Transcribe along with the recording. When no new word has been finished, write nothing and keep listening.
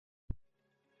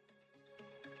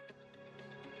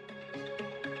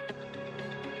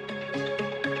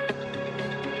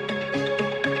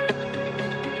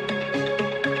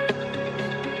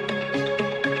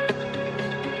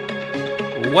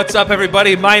What's up,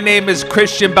 everybody? My name is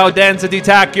Christian Baudanza Di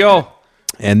Tacchio.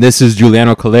 And this is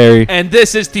Giuliano Caleri. And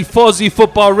this is Tifosi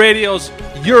Football Radio's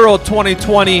Euro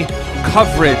 2020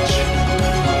 coverage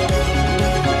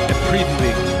and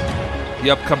previewing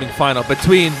the upcoming final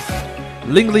between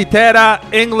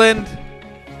l'Inghilterra, England,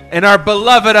 and our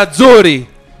beloved Azzurri.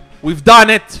 We've done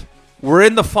it. We're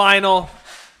in the final.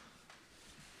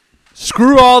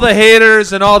 Screw all the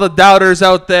haters and all the doubters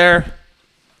out there.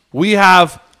 We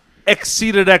have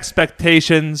exceeded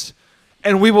expectations,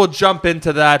 and we will jump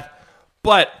into that.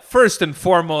 But first and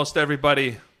foremost,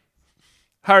 everybody,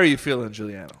 how are you feeling,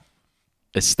 Giuliano?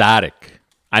 Ecstatic.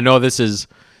 I know it's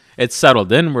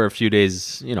settled in. We're a few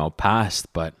days,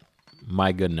 past, but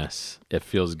my goodness, it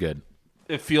feels good.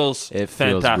 It feels fantastic.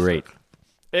 Feels great.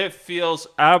 It feels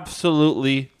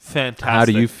absolutely fantastic. How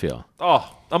do you feel?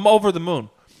 Oh, I'm over the moon.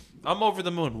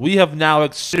 We have now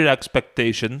exceeded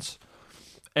expectations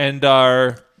and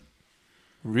are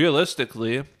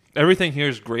realistically, everything here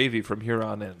is gravy from here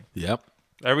on in. Yep.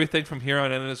 Everything from here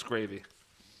on in is gravy.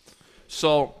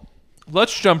 So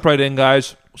let's jump right in,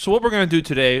 guys. So what we're going to do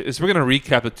today is we're going to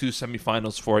recap the two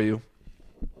semifinals for you.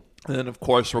 And then, of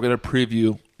course, we're going to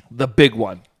preview the big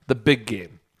one, the big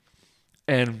game,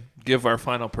 and give our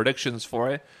final predictions for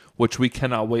it, which we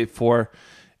cannot wait for.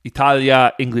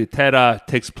 Italia, Inghilterra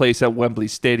takes place at Wembley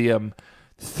Stadium,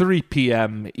 3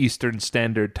 p.m. Eastern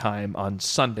Standard Time on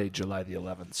Sunday, July the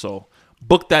 11th. So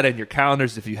book that in your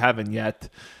calendars if you haven't yet.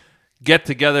 Get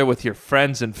together with your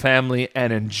friends and family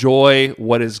and enjoy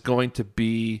what is going to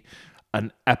be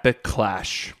an epic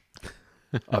clash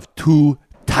of two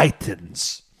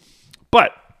titans.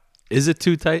 But is it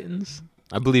two titans?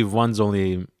 I believe one's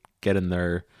only getting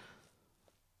their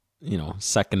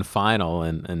second final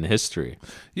in history.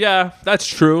 Yeah, that's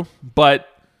true, but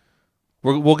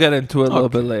we'll get into it a little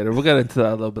bit later. We'll get into that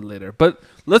a little bit later. But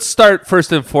let's start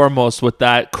first and foremost with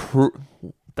that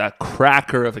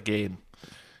cracker of a game.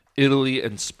 Italy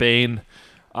and Spain.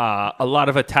 A lot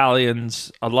of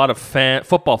Italians, a lot of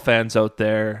football fans out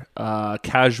there,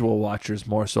 casual watchers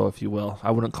more so, if you will.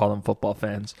 I wouldn't call them football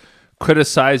fans.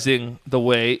 Criticizing the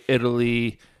way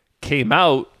Italy came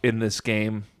out in this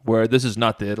game, where this is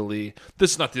not the Italy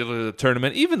of the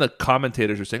tournament. Even the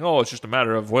commentators are saying, it's just a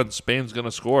matter of when Spain's going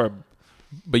to score.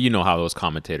 But you know how those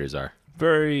commentators are.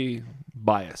 Very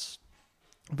biased.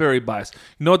 Very biased.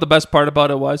 You know what the best part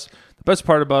about it was? The best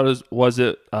part about it was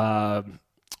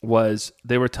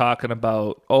they were talking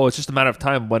about, it's just a matter of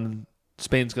time when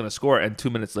Spain's going to score, and 2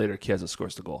 minutes later, Chiesa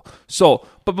scores the goal. So,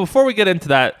 but before we get into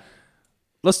that,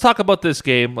 let's talk about this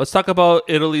game. Let's talk about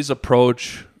Italy's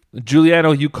approach.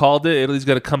 Giuliano, you called it. Italy's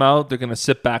going to come out. They're going to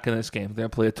sit back in this game. They're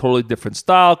going to play a totally different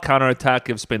style, counterattack,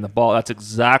 give Spain the ball. That's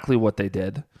exactly what they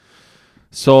did.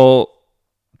 So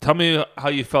tell me how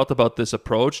you felt about this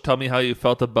approach. Tell me how you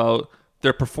felt about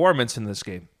their performance in this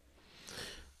game.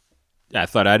 Yeah, I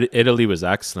thought Italy was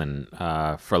excellent.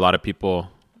 For a lot of people,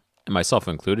 and myself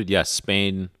included, yes,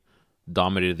 Spain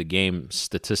dominated the game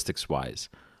statistics-wise.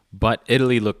 But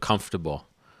Italy looked comfortable,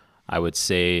 I would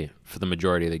say, for the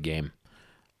majority of the game.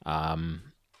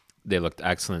 They looked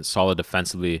excellent, solid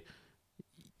defensively.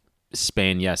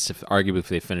 Spain, yes, arguably if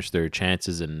they finished their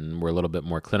chances and were a little bit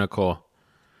more clinical.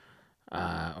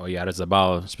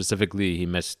 Oyarzabal specifically, he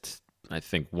missed, I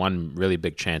think, one really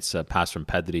big chance, pass from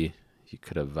Pedri. He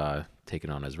could have taken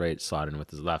on his right, slotted in with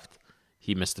his left.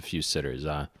 He missed a few sitters.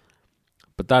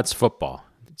 But that's football.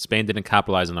 Spain didn't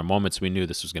capitalize on their moments. We knew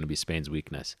this was going to be Spain's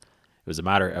weakness. It was a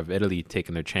matter of Italy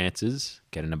taking their chances,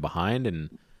 getting them behind, and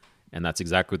that's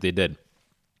exactly what they did.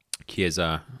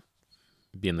 Chiesa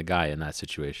being the guy in that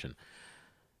situation.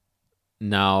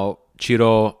 Now,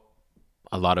 Ciro,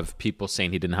 a lot of people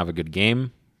saying he didn't have a good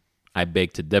game. I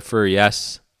beg to differ,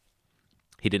 yes.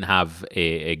 He didn't have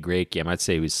a great game. I'd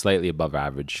say he was slightly above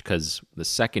average because the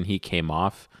second he came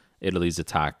off, Italy's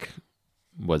attack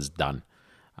was done.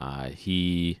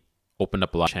 He opened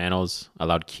up a lot of channels,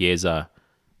 allowed Chiesa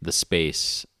the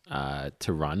space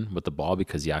to run with the ball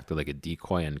because he acted like a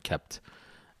decoy and kept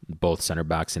both center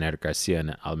backs and Eric Garcia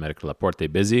and Aymeric Laporte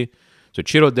busy. So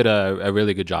Ciro did a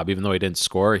really good job. Even though he didn't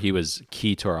score, he was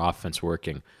key to our offense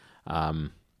working.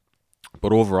 But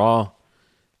overall,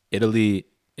 Italy,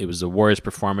 it was a Warriors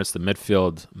performance. The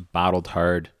midfield battled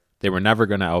hard. They were never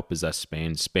going to outpossess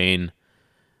Spain. Spain,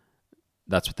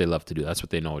 that's what they love to do. That's what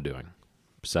they know doing.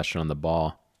 Possession on the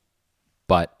ball.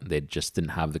 But they just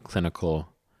didn't have the clinical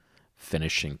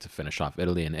finishing to finish off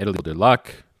Italy. And Italy, their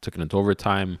luck, took it into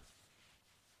overtime,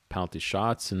 penalty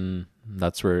shots, and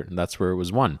that's where it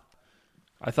was won.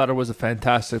 I thought it was a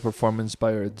fantastic performance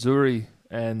by Azzurri,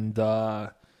 and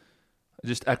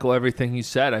just echo everything you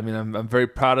said. I mean, I'm very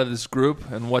proud of this group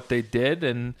and what they did.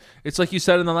 And it's like you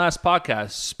said in the last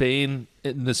podcast, Spain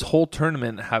in this whole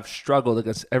tournament have struggled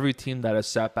against every team that has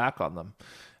sat back on them.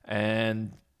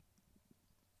 And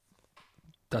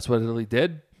that's what Italy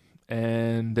did.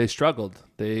 And they struggled.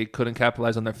 They couldn't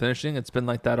capitalize on their finishing. It's been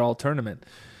like that all tournament.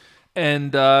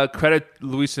 And credit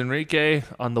Luis Enrique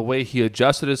on the way he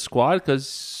adjusted his squad,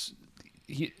 because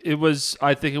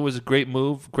I think it was a great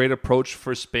move, great approach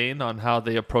for Spain on how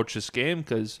they approach this game,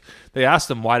 because they asked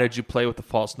him, why did you play with the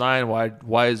false nine?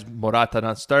 Why is Morata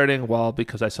not starting? Well,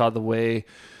 because I saw the way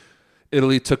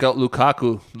Italy took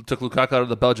Lukaku out of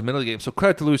the Belgium Italy game. So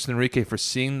credit to Luis Enrique for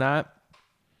seeing that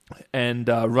and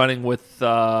running with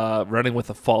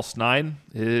a false nine.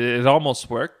 It almost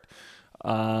worked,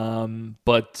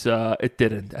 but it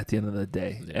didn't at the end of the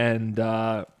day. Yeah.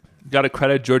 And got to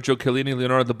credit Giorgio Chiellini,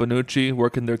 Leonardo Bonucci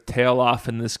working their tail off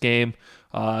in this game.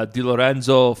 Di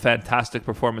Lorenzo, fantastic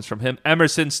performance from him.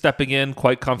 Emerson stepping in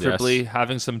quite comfortably,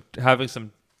 yes. having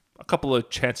a couple of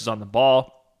chances on the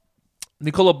ball.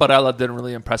 Nicolo Barella didn't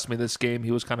really impress me this game.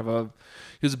 He was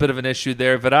a bit of an issue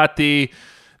there. Verratti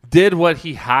did what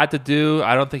he had to do.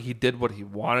 I don't think he did what he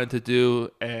wanted to do.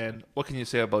 And what can you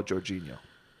say about Jorginho?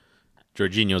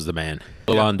 Jorginho's the man.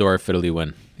 Ballon d'Or if Italy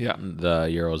win the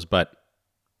Euros. But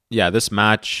yeah, this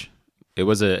match, it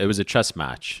was a chess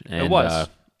match. And, it was.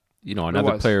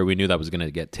 Another player we knew that was going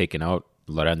to get taken out,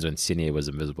 Lorenzo Insigne, was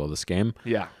invisible this game.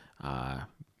 Yeah.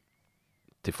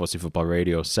 Tifosi Football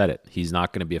Radio said it. He's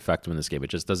not going to be effective in this game. It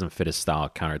just doesn't fit his style,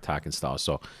 counter-attacking style.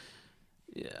 So,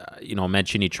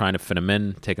 Mancini trying to fit him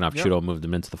in, taking off Chudo, moved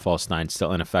him into the false nine,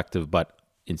 still ineffective. But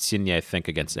Insigne, I think,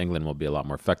 against England will be a lot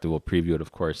more effective. We'll preview it,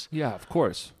 of course. Yeah, of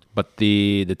course. But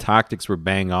the tactics were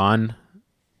bang on.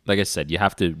 Like I said, you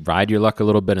have to ride your luck a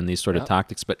little bit in these sort of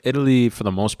tactics. But Italy, for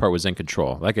the most part, was in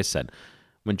control. Like I said,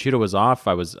 when Chudo was off,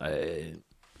 the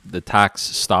attacks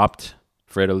stopped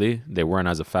for Italy. They weren't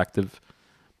as effective.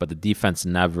 But the defense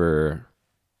never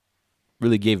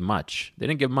really gave much. They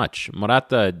didn't give much.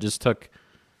 Morata just took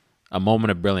a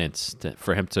moment of brilliance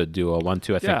for him to do a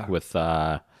 1-2, I think, with...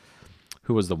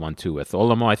 who was the 1-2 with?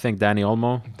 Olmo, I think. Dani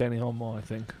Olmo? Dani Olmo, I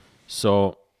think.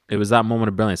 So it was that moment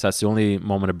of brilliance. That's the only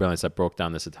moment of brilliance that broke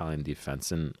down this Italian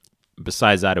defense. And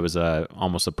besides that, it was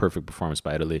almost a perfect performance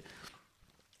by Italy.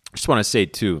 I just want to say,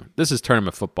 too, this is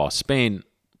tournament football. Spain,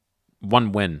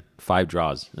 1 win, 5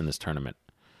 draws in this tournament.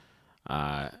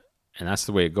 And that's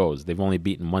the way it goes. They've only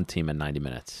beaten one team in 90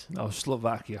 minutes. Oh,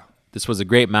 Slovakia. This was a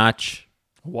great match.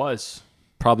 It was.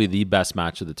 Probably the best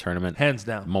match of the tournament. Hands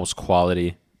down. Most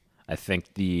quality. I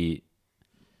think the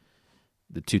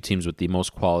two teams with the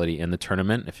most quality in the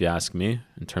tournament, if you ask me,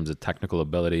 in terms of technical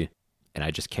ability. And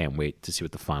I just can't wait to see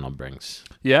what the final brings.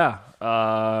 Yeah,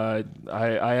 I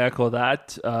echo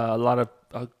that.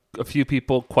 A few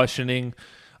people questioning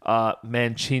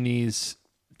Mancini's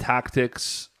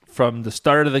tactics from the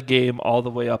start of the game all the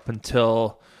way up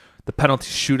until the penalty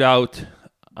shootout.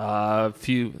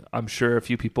 I'm sure a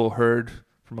few people heard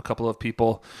from a couple of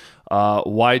people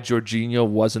why Jorginho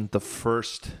wasn't the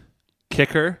first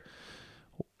kicker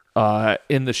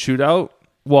in the shootout.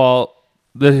 Well,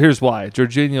 here's why.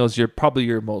 Jorginho is probably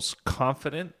your most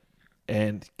confident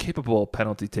and capable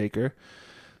penalty taker.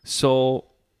 So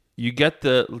you get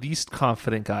the least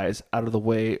confident guys out of the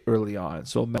way early on.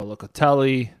 So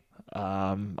Locatelli,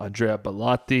 Andrea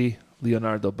Bellotti,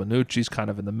 Leonardo Bonucci's kind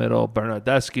of in the middle,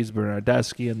 Bernardeschi's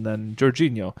Bernardeschi, and then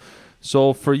Jorginho.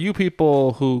 So for you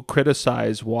people who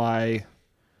criticize why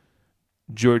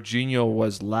Jorginho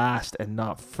was last and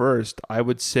not first, I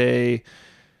would say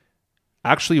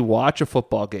actually watch a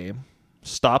football game,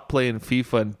 stop playing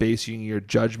FIFA and basing your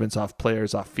judgments off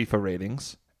players off FIFA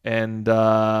ratings, and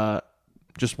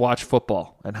just watch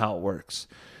football and how it works.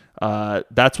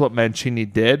 That's what Mancini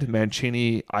did.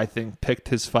 Mancini, I think, picked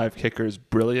his 5 kickers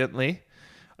brilliantly.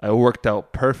 It worked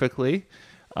out perfectly.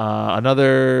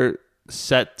 Another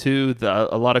set to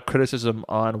a lot of criticism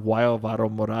on why Alvaro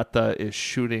Morata is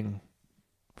shooting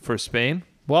for Spain.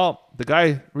 Well, the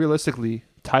guy realistically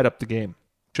tied up the game.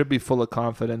 Should be full of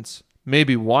confidence.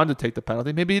 Maybe wanted to take the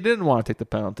penalty. Maybe he didn't want to take the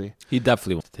penalty. He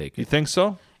definitely wanted to take it. You think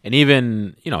so? And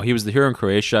even, he was the hero in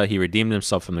Croatia. He redeemed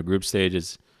himself from the group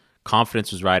stages.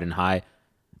 Confidence was riding high.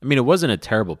 I mean, it wasn't a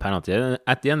terrible penalty.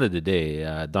 At the end of the day,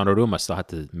 Donnarumma still had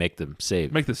to make the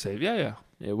save. Make the save, yeah.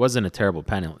 It wasn't a terrible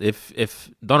penalty. If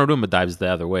Donnarumma dives the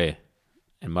other way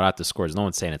and Morata scores, no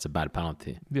one's saying it's a bad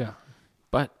penalty. Yeah.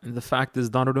 But the fact is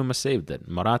Donnarumma saved it.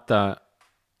 Morata,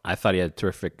 I thought he had a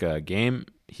terrific game.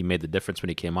 He made the difference when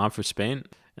he came on for Spain,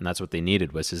 and that's what they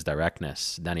needed was his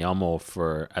directness. Dani Olmo,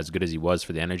 for as good as he was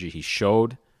for the energy he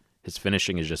showed, his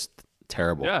finishing is just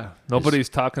terrible. Yeah, nobody's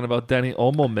talking about Danny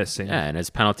Olmo missing. Yeah, and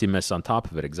his penalty miss on top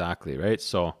of it, exactly, right?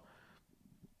 So,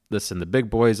 listen, the big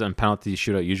boys on penalty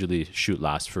shootout usually shoot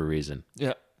last for a reason.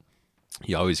 Yeah.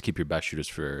 You always keep your best shooters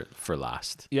for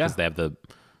last. Yeah. Because they have the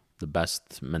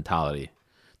best mentality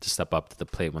to step up to the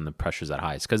plate when the pressure's at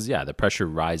highest. Because, yeah, the pressure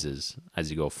rises as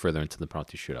you go further into the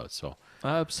penalty shootout. So,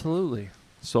 Absolutely.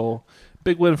 So,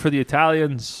 big win for the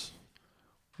Italians.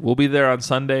 We'll be there on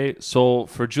Sunday. So,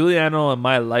 for Giuliano and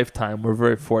my lifetime, we're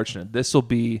very fortunate. This will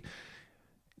be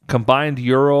combined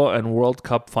Euro and World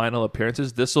Cup final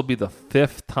appearances. This will be the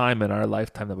 5th time in our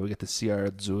lifetime that we get to see our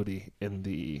Azzurri in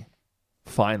the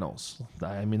finals.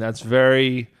 I mean, that's a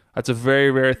very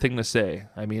rare thing to say.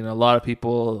 I mean, a lot of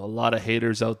people, a lot of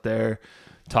haters out there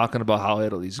talking about how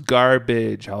Italy's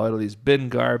garbage, how Italy's been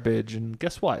garbage, and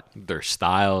guess what? their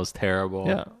style is terrible.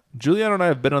 Yeah. Giuliano and I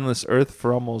have been on this earth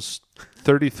for almost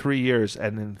 33 years,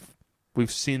 and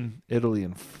we've seen Italy,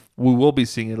 and we will be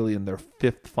seeing Italy in their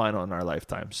 5th final in our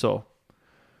lifetime. So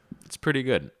It's pretty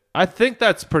good. I think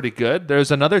that's pretty good.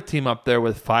 There's another team up there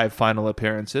with 5 final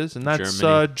appearances, and that's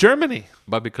Germany. Germany.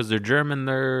 But because they're German,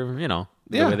 they're, the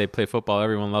Yeah. way they play football,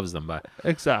 everyone loves them. But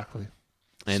Exactly.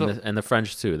 and, So- the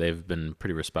French, too, they've been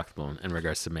pretty respectable in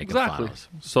regards to making Exactly. finals.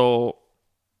 So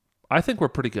I think we're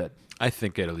pretty good. I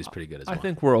think Italy's pretty good as well. I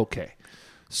think we're okay.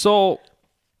 So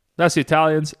that's the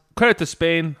Italians. Credit to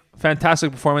Spain.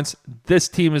 Fantastic performance. This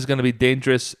team is going to be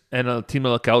dangerous and a team to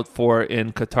look out for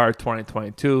in Qatar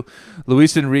 2022.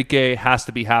 Luis Enrique has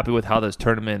to be happy with how this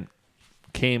tournament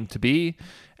came to be,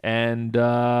 and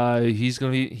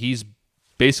he's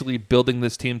basically building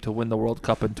this team to win the World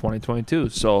Cup in 2022.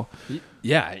 So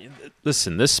Yeah,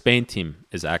 listen, this Spain team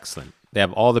is excellent. They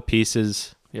have all the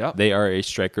pieces. yeah, They are a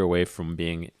striker away from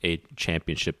being a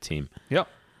championship team. yeah,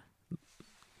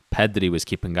 Pedri was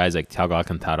keeping guys like Thiago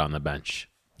Alcantara on the bench.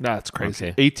 that's crazy.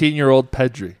 Okay. 18-year-old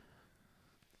Pedri.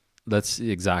 Let's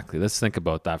think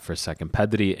about that for a second.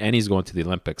 Pedri, and he's going to the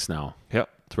Olympics now Yep,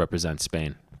 to represent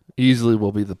Spain. easily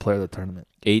will be the player of the tournament.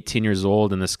 18 years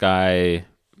old, and this guy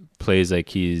plays like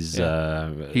he's He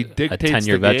a dictates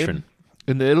 10-year the game. veteran.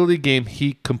 In the Italy game,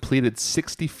 he completed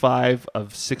 65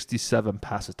 of 67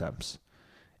 pass attempts.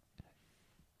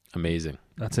 Amazing.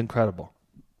 That's incredible.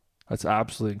 That's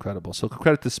absolutely incredible. So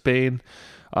credit to Spain.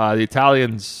 The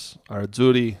Italians are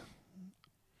Azzurri.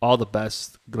 All the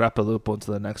best. Grappalupo into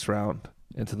the next round,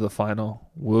 into the final.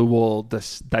 We will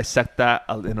dissect that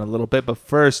in a little bit. But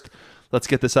first, let's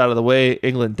get this out of the way.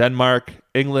 England-Denmark.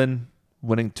 England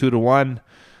winning 2-1.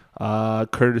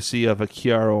 Courtesy of a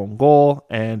Chiaro own goal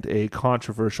and a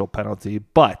controversial penalty.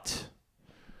 But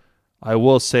I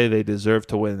will say they deserve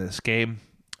to win this game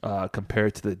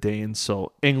compared to the Danes.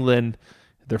 So England,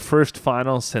 their first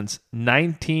final since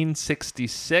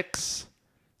 1966.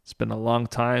 It's been a long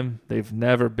time. They've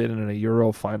never been in a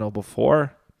Euro final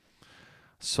before.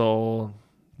 So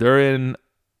they're in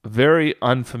very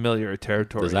unfamiliar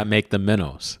territory. Does that make them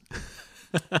minnows?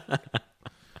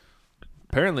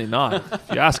 Apparently not. If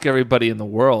you ask everybody in the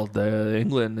world,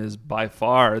 England is by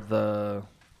far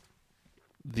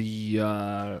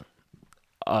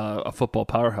a football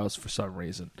powerhouse for some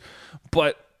reason.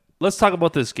 But let's talk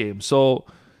about this game. So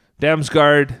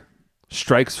Damsgaard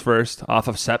strikes first off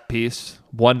of set piece,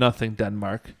 1-0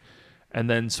 Denmark. And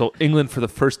then so England, for the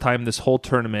first time this whole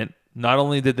tournament, not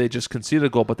only did they just concede a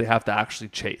goal, but they have to actually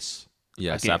chase.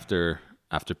 Yes, game. after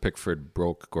Pickford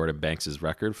broke Gordon Banks'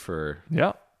 record for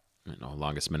Yeah.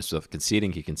 longest minutes without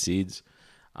conceding, he concedes.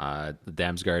 The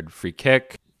Damsgaard free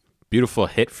kick, beautiful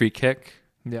hit free kick.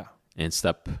 Yeah.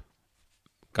 Instep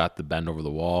got the bend over the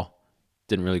wall.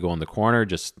 Didn't really go in the corner,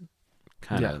 just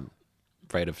kind of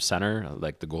right of center,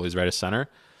 like the goalie's right of center.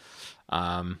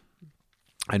 I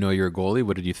know you're a goalie.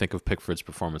 What did you think of Pickford's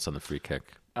performance on the free kick?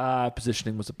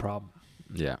 Positioning was a problem.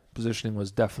 Yeah. Positioning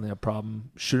was definitely a problem.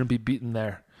 Shouldn't be beaten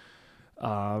there.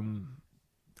 And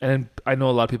I know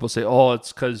a lot of people say, oh,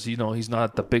 it's because, he's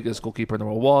not the biggest goalkeeper in the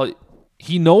world. Well,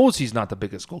 he knows he's not the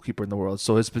biggest goalkeeper in the world,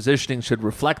 so his positioning should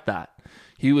reflect that.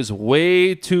 He was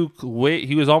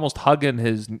he was almost hugging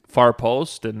his far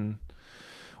post his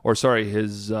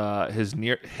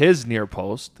near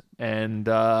post, and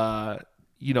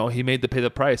he made to pay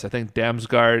the price. I think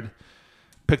Damsgaard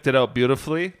picked it out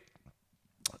beautifully,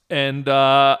 and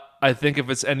I think if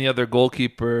it's any other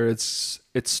goalkeeper, it's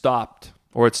stopped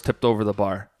or it's tipped over the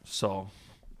bar. So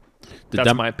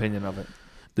that's my opinion of it.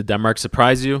 Did Denmark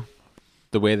surprise you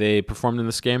the way they performed in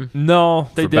this game? No,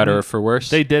 they for didn't. better or for worse?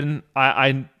 They didn't.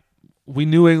 We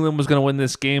knew England was going to win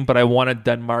this game, but I wanted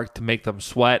Denmark to make them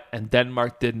sweat, and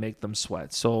Denmark did make them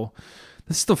sweat. So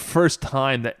this is the first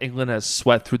time that England has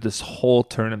sweat through this whole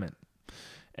tournament.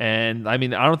 And I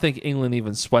mean, I don't think England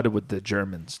even sweated with the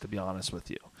Germans, to be honest with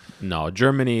you. No,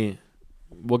 Germany,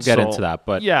 we'll get into that.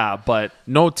 But yeah, but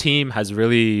no team has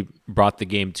really brought the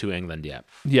game to England yet.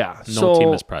 yeah, No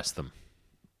team has pressed them.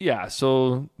 Yeah,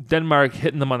 so Denmark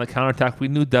hitting them on the counterattack. We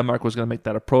knew Denmark was going to make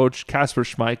that approach. Kasper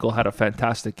Schmeichel had a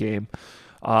fantastic game.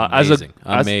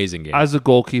 Amazing game. As a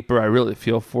goalkeeper, I really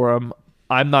feel for him.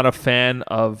 I'm not a fan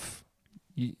of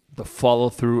the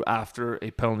follow-through after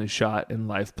a penalty shot in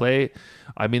live play.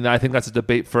 I mean, I think that's a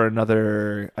debate for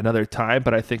another time,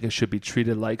 but I think it should be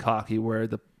treated like hockey, where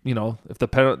if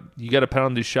you get a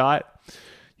penalty shot,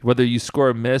 whether you score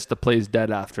or miss, the play is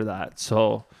dead after that.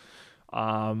 So,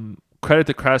 credit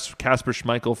to Kasper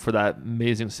Schmeichel for that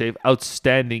amazing save.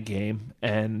 Outstanding game.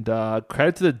 And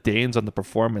credit to the Danes on the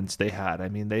performance they had. I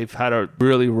mean, they've had a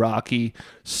really rocky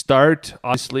start,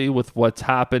 obviously, with what's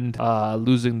happened,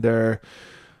 losing their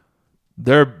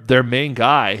main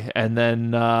guy, and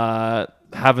then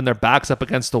having their backs up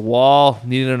against the wall,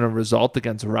 needing a result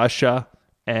against Russia,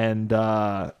 and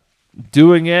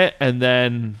doing it, and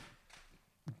then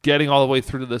getting all the way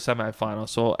through to the semifinal.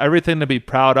 So everything to be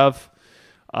proud of.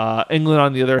 England,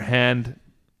 on the other hand,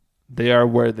 they are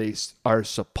where they are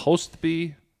supposed to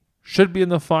be, should be in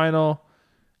the final,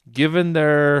 given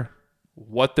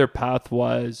what their path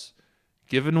was,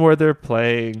 given where they're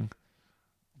playing,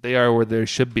 they are where they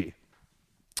should be.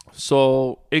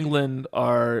 So England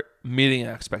are meeting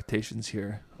expectations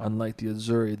here, unlike the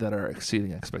Azzurri that are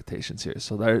exceeding expectations here.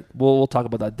 So we'll talk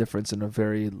about that difference in a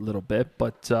very little bit.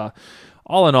 But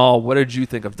all in all, what did you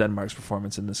think of Denmark's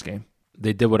performance in this game?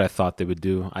 They did what I thought they would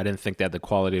do. I didn't think they had the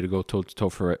quality to go toe-to-toe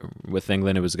for it with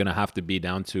England. It was going to have to be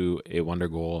down to a wonder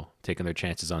goal, taking their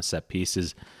chances on set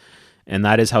pieces. And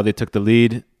that is how they took the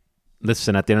lead.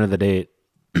 Listen, at the end of the day,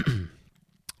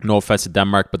 no offense to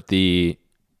Denmark, but the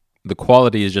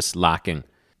quality is just lacking.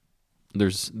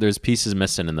 There's pieces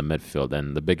missing in the midfield,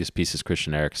 and the biggest piece is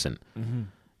Christian Eriksen.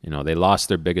 Mm-hmm. They lost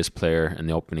their biggest player in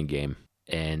the opening game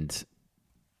and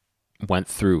went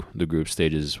through the group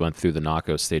stages, went through the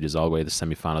knockout stages, all the way to the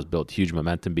semifinals, built huge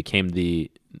momentum, became the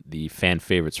fan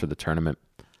favorites for the tournament.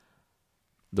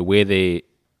 The way they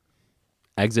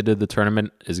exited the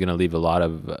tournament is going to leave a lot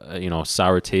of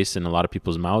sour taste in a lot of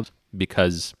people's mouths,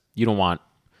 because you don't want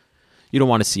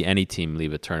to see any team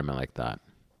leave a tournament like that.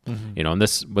 Mm-hmm.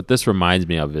 And what this reminds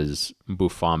me of is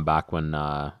Buffon back when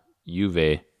Juve,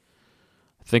 I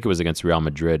think it was against Real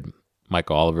Madrid.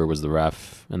 Michael Oliver was the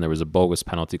ref, and there was a bogus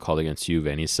penalty called against Juve,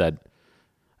 and he said,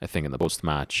 I think in the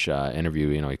post-match interview,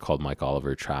 he called Mike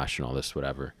Oliver trash and all this,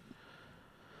 whatever.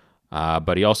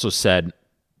 But he also said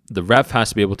the ref has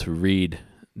to be able to read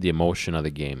the emotion of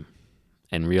the game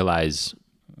and realize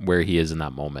where he is in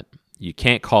that moment. You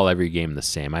can't call every game the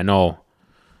same. I know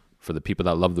for the people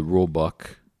that love the rule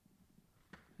book,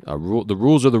 the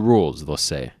rules are the rules, they'll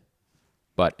say.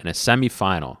 But in a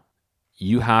semifinal,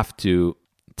 you have to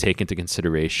take into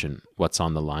consideration what's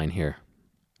on the line here.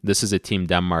 This is a team,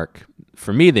 Denmark.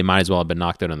 For me, they might as well have been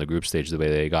knocked out on the group stage the way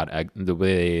they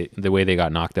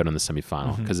got knocked out in the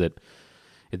semifinal, because it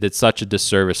did such a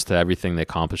disservice to everything they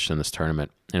accomplished in this tournament,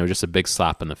 and it was just a big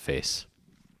slap in the face.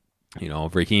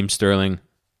 Raheem Sterling,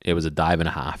 it was a dive and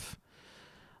a half.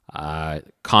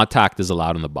 Contact is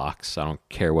allowed in the box. I don't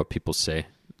care what people say.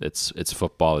 It's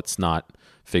football. It's not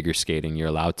figure skating. You're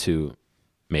allowed to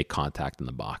make contact in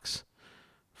the box,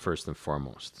 first and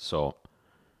foremost. So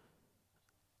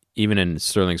even in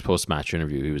Sterling's post-match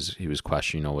interview, he was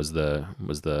questioning, was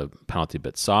the penalty a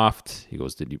bit soft? He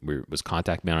goes, was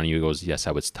contact made on you? He goes, yes,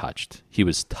 I was touched. He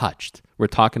was touched. We're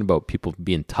talking about people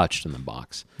being touched in the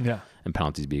box, and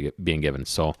penalties being given.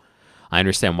 So I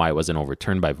understand why it wasn't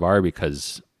overturned by VAR,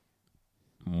 because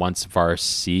once VAR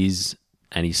sees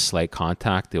any slight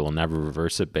contact, they will never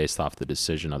reverse it based off the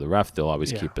decision of the ref. They'll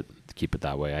always keep it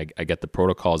that way. I get the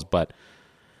protocols, but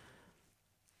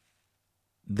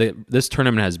this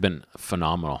tournament has been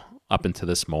phenomenal up until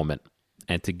this moment.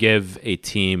 And to give a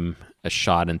team a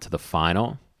shot into the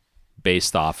final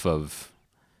based off of,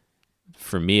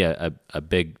 for me, a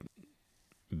big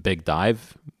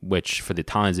dive, which for the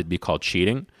Italians it'd be called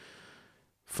cheating.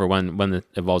 For when it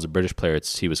involves a British player,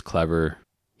 he was clever.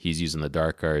 He's using the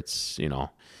dark arts.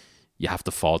 You have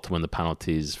to fall to win the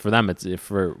penalties. For them,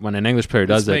 when an English player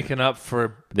does it, making up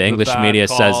for the English media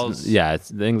calls.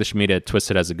 The English media twists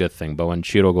it as a good thing. But when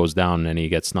Chiro goes down and he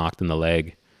gets knocked in the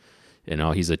leg,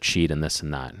 he's a cheat and this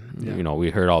and that. Yeah. We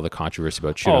heard all the controversy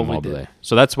about Chiro Immobile.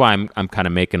 So that's why I'm kind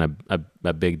of making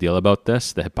a big deal about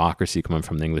this, the hypocrisy coming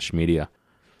from the English media.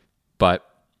 But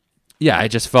yeah, I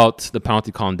just felt the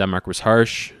penalty call in Denmark was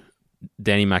harsh.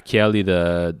 Danny Macchielli,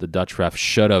 the Dutch ref,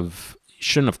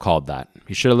 shouldn't have called that.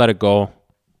 He should have let it go,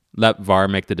 let VAR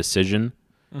make the decision,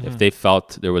 If they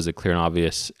felt there was a clear and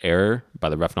obvious error by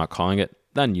the ref not calling it,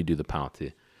 then you do the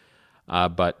penalty.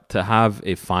 But to have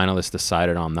a finalist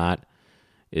decided on that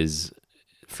is,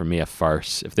 for me, a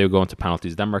farce. If they would go into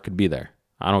penalties, Denmark could be there.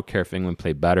 I don't care if England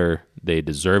played better. They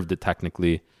deserved it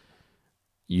technically.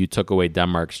 You took away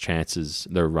Denmark's chances,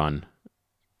 their run.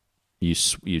 You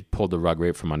pulled the rug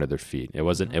right from under their feet. It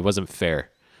wasn't fair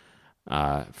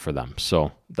for them.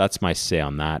 So that's my say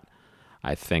on that.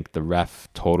 I think the ref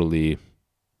totally,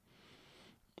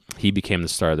 he became the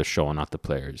star of the show and not the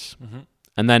players.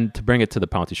 And then to bring it to the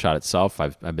penalty shot itself,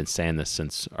 I've been saying this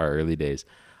since our early days.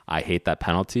 I hate that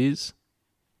penalties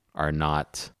are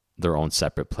not their own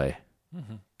separate play.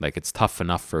 Like, it's tough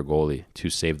enough for a goalie to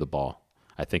save the ball.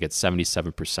 I think it's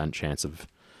 77% chance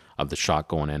of the shot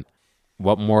going in.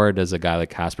 What more does a guy like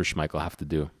Kasper Schmeichel have to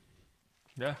do?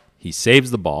 Yeah. He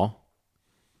saves the ball,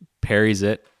 parries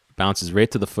it, bounces right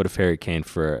to the foot of Harry Kane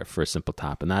for a simple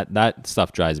tap. And that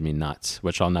stuff drives me nuts,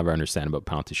 which I'll never understand about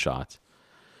penalty shots.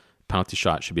 Penalty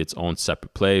shot should be its own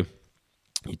separate play.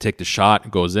 You take the shot,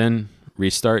 it goes in,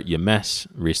 restart, you miss,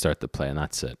 restart the play, and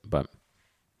that's it. But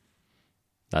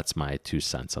that's my 2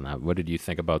 cents on that. What did you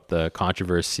think about the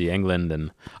controversy, England?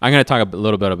 And I'm going to talk a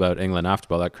little bit about England after,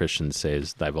 but I'll let Christian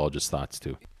divulge his thoughts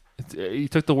too. You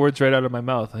took the words right out of my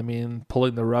mouth. I mean,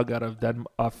 pulling the rug out of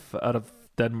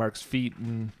Denmark's feet,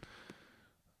 and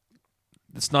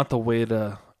it's not the way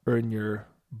to earn your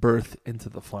berth into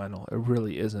the final. It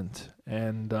really isn't.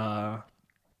 And lo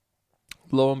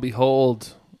and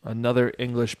behold, another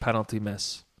English penalty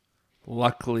miss.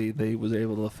 Luckily, they was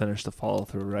able to finish the follow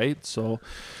through, right? So,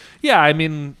 yeah, I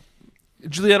mean,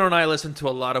 Giuliano and I listen to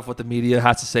a lot of what the media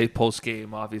has to say post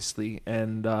game, obviously,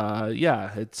 and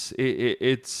yeah, it's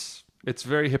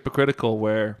very hypocritical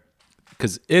where.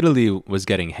 Because Italy was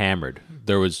getting hammered.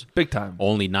 There was big time.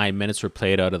 Only 9 minutes were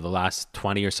played out of the last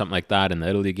 20 or something like that in the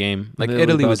Italy game. Like,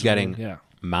 Italy was getting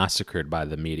massacred by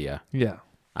the media. Yeah.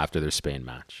 After their Spain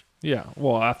match. Yeah.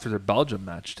 Well, after their Belgium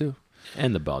match too.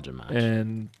 And the Belgium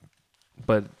match.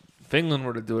 But if England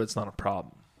were to do it, it's not a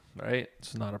problem, right?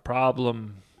 It's not a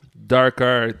problem. Dark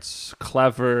arts,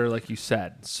 clever, like you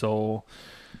said. So,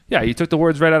 yeah, you took the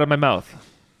words right out of my mouth.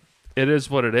 It is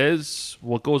what it is.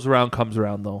 What goes around comes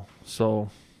around, though. So,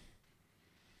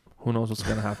 who knows what's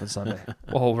going to happen Sunday?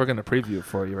 Well, we're going to preview it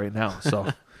for you right now. So,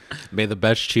 may the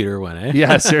best cheater win, eh?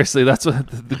 Yeah, seriously, that's what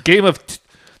the game of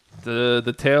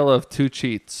the tale of two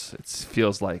cheats. It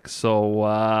feels like.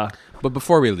 So, but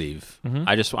before we leave,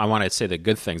 I want to say the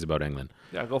good things about England.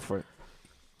 Yeah, go for it.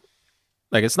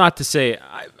 Like, it's not to say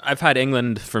I've had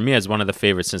England, for me, as one of the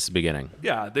favorites since the beginning.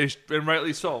 Yeah, and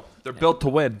rightly so. They're built to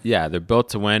win. Yeah, they're built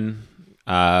to win.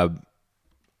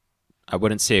 I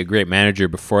wouldn't say a great manager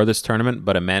before this tournament,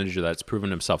 but a manager that's proven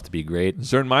himself to be great.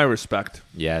 He's earned my respect.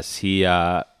 Yes, he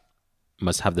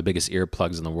must have the biggest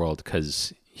earplugs in the world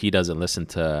because he doesn't listen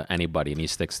to anybody and he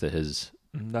sticks to his.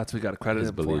 That's what we got to credit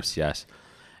him beliefs. For. Yes,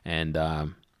 and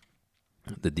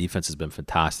the defense has been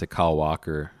fantastic. Kyle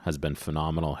Walker has been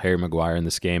phenomenal. Harry Maguire in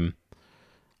this game,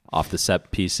 off the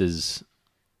set pieces.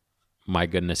 My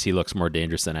goodness, he looks more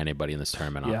dangerous than anybody in this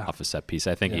tournament off a set piece.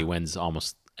 I think he wins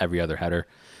almost every other header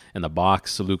in the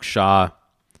box. Luke Shaw,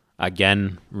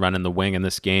 again, running the wing in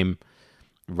this game,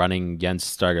 running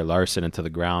against Stargate Larson into the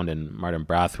ground, and Martin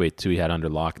Brathwaite, too, he had under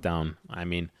lockdown. I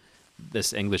mean,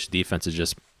 this English defense is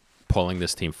just pulling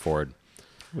this team forward.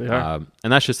 And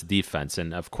that's just defense.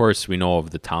 And, of course, we know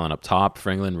of the talent up top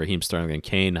for England. Raheem Sterling and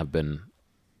Kane have been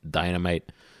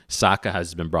dynamite. Saka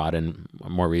has been brought in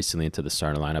more recently into the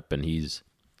starting lineup, and he's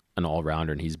an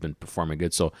all-rounder, and he's been performing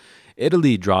good. So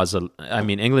England draws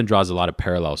a lot of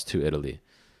parallels to Italy.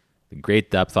 The great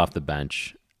depth off the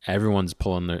bench. Everyone's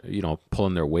pulling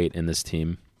their weight in this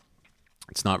team.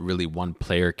 It's not really one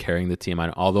player carrying the team,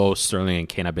 although Sterling and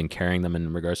Kane have been carrying them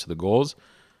in regards to the goals,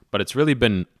 but it's really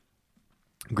been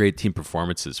great team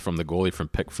performances from the goalie from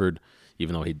Pickford,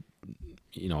 even though it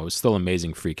was still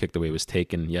amazing free kick the way it was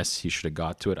taken. Yes, he should have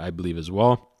got to it, I believe, as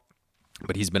well.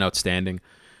 But he's been outstanding.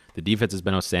 The defense has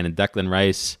been outstanding. Declan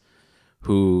Rice,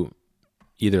 who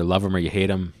either love him or you hate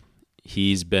him,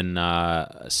 he's been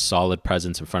a solid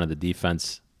presence in front of the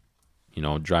defense.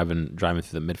 Driving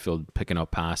through the midfield, picking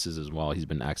up passes as well. He's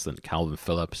been excellent. Calvin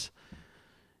Phillips,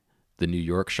 the New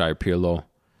Yorkshire Pirlo.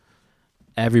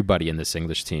 Everybody in this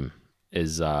English team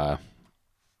is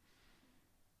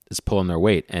pulling their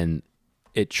weight, and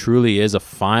it truly is a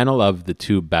final of the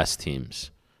two best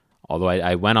teams. Although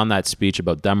I went on that speech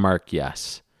about Denmark,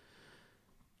 yes.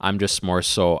 I'm just more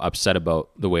so upset about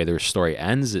the way their story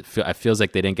ends. It feels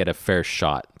like they didn't get a fair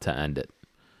shot to end it.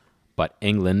 But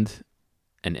England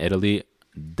and Italy,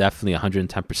 definitely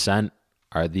 110%,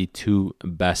 are the two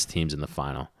best teams in the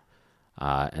final.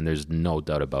 And there's no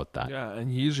doubt about that. Yeah,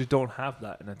 and you usually don't have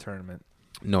that in a tournament.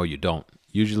 No, you don't.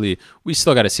 Usually, we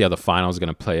still got to see how the final is going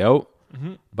to play out.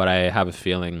 Mm-hmm. But I have a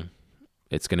feeling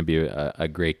it's going to be a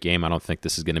great game. I don't think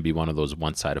this is going to be one of those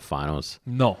one-sided finals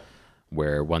No.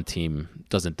 where one team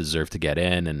doesn't deserve to get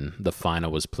in and the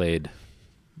final was played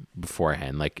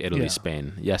beforehand, like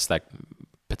Italy-Spain. Yes, that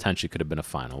potentially could have been a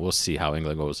final. We'll see how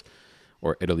England goes,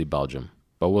 or Italy-Belgium.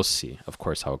 But we'll see, of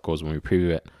course, how it goes when we preview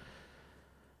it.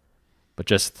 But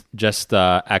just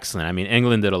excellent. I mean,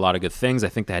 England did a lot of good things. I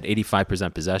think they had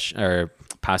 85% possession or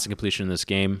passing completion in this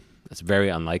game. That's very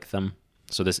unlike them.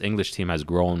 So this English team has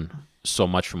grown so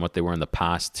much from what they were in the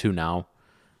past to now.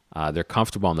 They're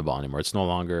comfortable on the ball anymore. It's no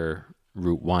longer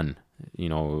route one,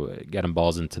 getting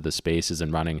balls into the spaces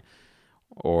and running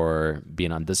or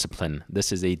being undisciplined.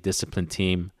 This is a disciplined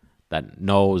team that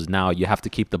knows now you have to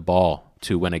keep the ball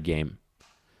to win a game,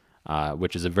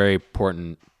 which is a very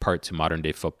important part to modern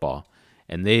day football.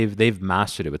 And they've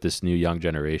mastered it with this new young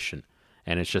generation.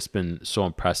 And it's just been so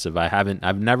impressive.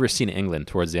 I've never seen England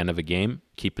towards the end of a game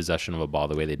keep possession of a ball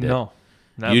the way they did. No.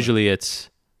 Never. Usually it's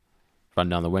run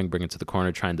down the wing, bring it to the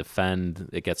corner, try and defend.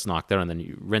 It gets knocked out, and then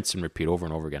you rinse and repeat over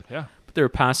and over again. Yeah. But they were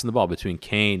passing the ball between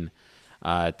Kane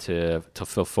to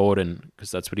Phil Foden,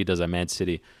 because that's what he does at Man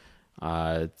City,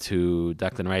 to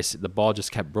Declan Rice. The ball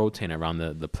just kept rotating around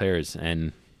the players,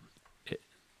 and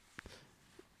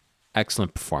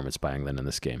excellent performance by England in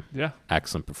this game. Yeah.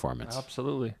 Excellent performance.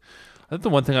 Absolutely. I think the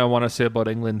one thing I want to say about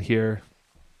England here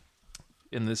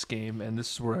in this game, and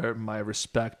this is where my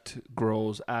respect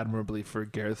grows admirably for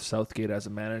Gareth Southgate as a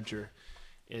manager,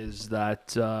 is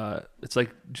that it's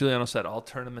like Giuliano said, all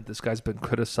tournament this guy's been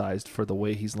criticized for the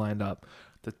way he's lined up.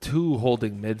 The two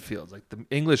holding midfields, like the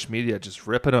English media just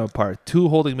ripping them apart. Two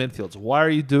holding midfields. Why are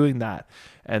you doing that?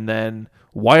 And then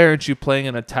why aren't you playing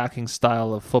an attacking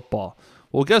style of football?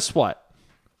 Well, guess what?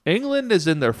 England is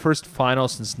in their first final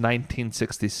since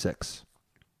 1966.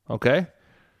 Okay?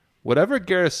 Whatever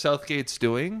Gareth Southgate's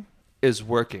doing is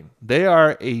working. They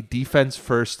are a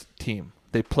defense-first team.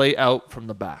 They play out from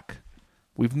the back.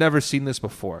 We've never seen this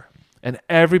before. And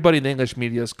everybody in the English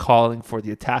media is calling for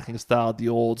the attacking style, the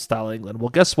old style of England. Well,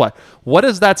 guess what? What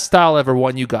has that style ever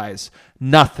won you guys?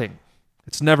 Nothing.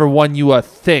 It's never won you a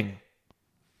thing.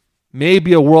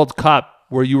 Maybe a World Cup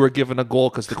where you were given a goal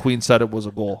because the Queen said it was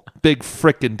a goal. Big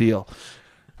frickin' deal.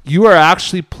 You are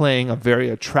actually playing a very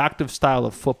attractive style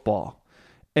of football.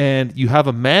 And you have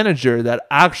a manager that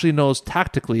actually knows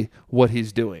tactically what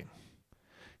he's doing.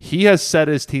 He has set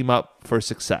his team up for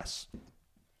success.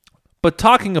 But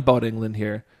talking about England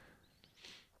here,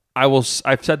 I've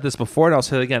said this before and I'll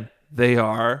say it again. They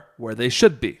are where they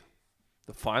should be.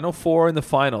 The Final Four and the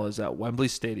final is at Wembley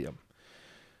Stadium.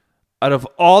 Out of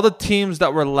all the teams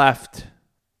that were left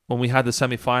when we had the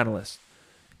semifinalists,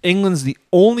 England's the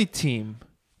only team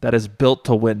that is built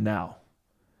to win now.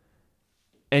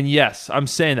 And yes, I'm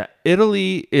saying that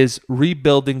Italy is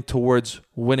rebuilding towards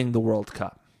winning the World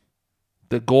Cup.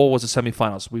 The goal was the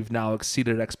semifinals. We've now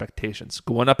exceeded expectations,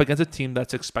 going up against a team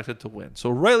that's expected to win. So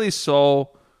rightly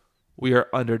so, we are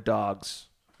underdogs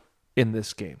in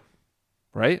this game,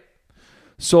 right?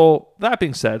 So that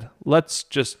being said, let's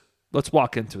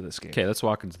walk into this game. Okay, let's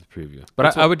walk into the preview.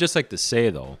 But I would just like to say,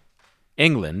 though,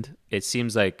 England, it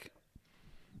seems like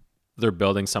they're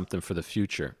building something for the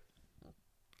future.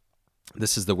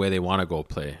 This is the way they want to go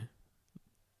play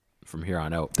from here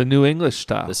on out. The new English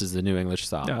style. This is the new English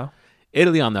style. Yeah.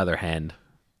 Italy, on the other hand,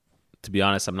 to be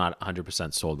honest, I'm not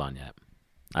 100% sold on yet.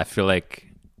 I feel like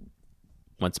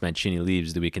once Mancini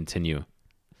leaves, do we continue?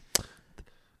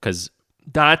 Because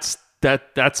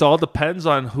That's all depends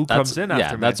on who comes in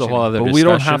after Mancini. That's a whole other discussion. But we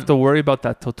don't have to worry about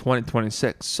that till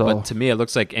 2026. So. But to me, it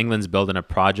looks like England's building a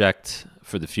project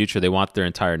for the future. They want their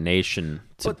entire nation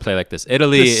to play like this.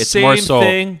 Italy, it's more so.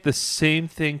 The same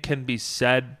thing can be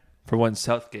said for when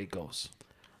Southgate goes.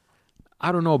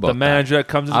 I don't know about the manager that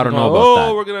comes in. I don't know about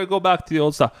that. We're gonna go back to the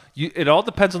old stuff. It all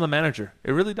depends on the manager.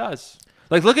 It really does.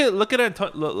 Like look at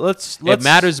Antonio. Let's. It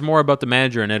matters more about the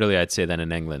manager in Italy, I'd say, than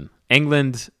in England.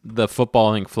 England, the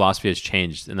footballing philosophy has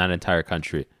changed in that entire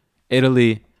country.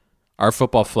 Italy, our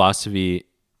football philosophy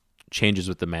changes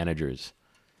with the managers.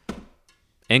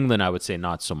 England, I would say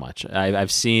not so much.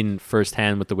 I've seen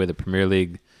firsthand with the way the Premier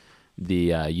League,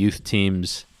 the youth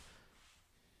teams,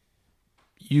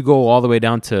 you go all the way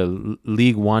down to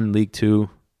League One, League Two.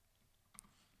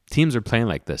 Teams are playing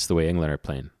like this, the way England are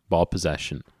playing. Ball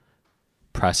possession,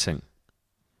 pressing.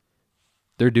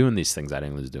 They're doing these things that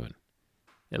England's doing.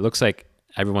 It looks like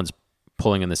everyone's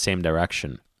pulling in the same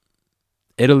direction.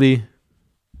 Italy,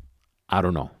 I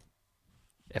don't know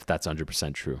if that's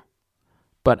 100% true.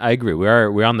 But I agree.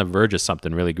 We're on the verge of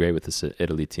something really great with this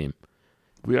Italy team.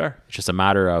 We are. It's just a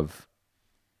matter of,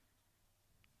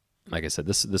 like I said,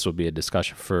 this will be a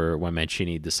discussion for when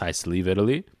Mancini decides to leave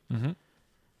Italy. Mm-hmm.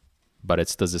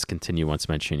 But does this continue once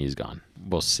Mancini's gone?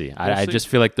 We'll see. We'll I see. just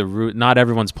feel like not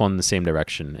everyone's pulling in the same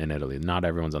direction in Italy. Not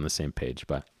everyone's on the same page,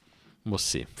 but we'll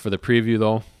see. For the preview,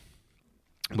 though,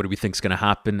 what do we think is going to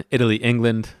happen? Italy,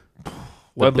 England,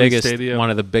 Wembley Stadium.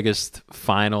 one of the biggest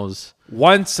finals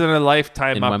Once in a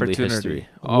lifetime in Wembley opportunity. history.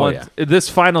 Oh, yeah. This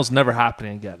final's never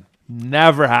happening again.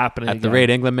 Never happening At again. the rate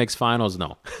England makes finals,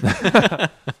 no.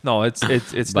 No, it's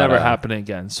But, never happening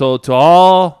again. So to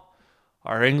all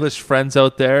our English friends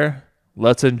out there,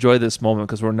 let's enjoy this moment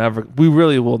because we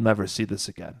really will never see this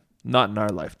again. Not in our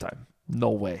lifetime. No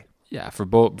way. Yeah, for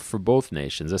both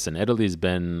nations. Listen, Italy's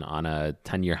been on a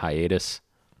 10-year hiatus.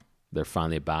 They're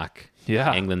finally back.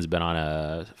 Yeah. England's been on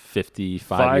a 55-year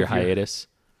 5-year. hiatus,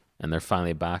 and they're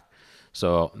finally back.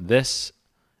 So this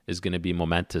is going to be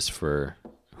momentous for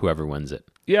whoever wins it.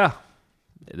 Yeah.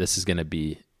 This is going to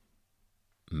be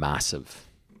massive.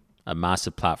 A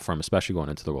massive platform, especially going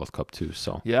into the World Cup too.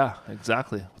 So, Yeah,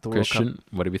 exactly. With the World Christian, Cup.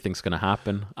 what do we think is going to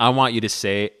happen? I want you to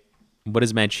say, what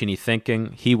is Mancini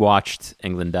thinking? He watched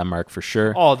England-Denmark for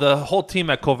sure. Oh, the whole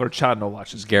team at Coverciano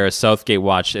watches. Gareth Southgate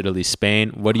watched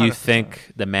Italy-Spain. What do you 100%.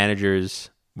 think the managers,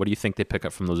 what do you think they pick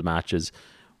up from those matches?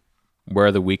 Where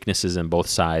are the weaknesses in both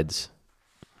sides?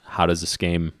 How does this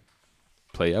game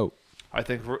play out? I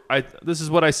think this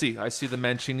is what I see. I see the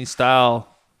Mancini style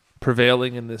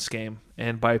prevailing in this game.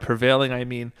 And by prevailing, I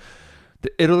mean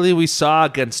the Italy we saw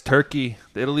against Turkey,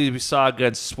 the Italy we saw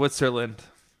against Switzerland.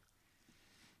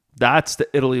 That's the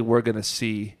Italy we're going to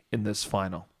see in this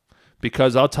final.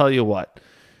 Because I'll tell you what,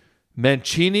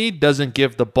 Mancini doesn't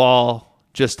give the ball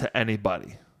just to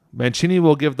anybody. Mancini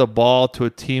will give the ball to a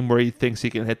team where he thinks he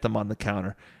can hit them on the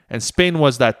counter. And Spain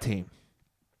was that team.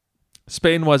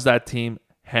 Spain was that team,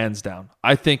 hands down.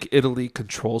 I think Italy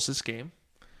controls this game.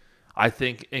 I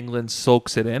think England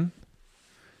soaks it in.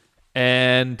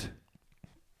 And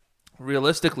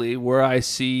realistically, where I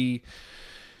see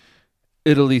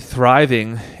Italy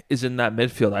thriving is in that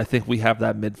midfield. I think we have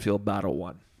that midfield battle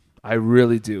won. I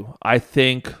really do. I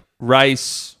think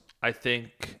Rice, I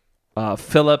think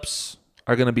Phillips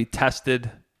are going to be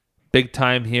tested big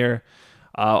time here.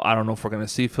 I don't know if we're going to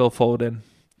see Phil Foden.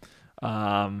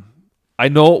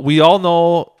 We all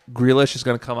know Grealish is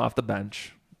going to come off the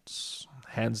bench,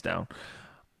 hands down.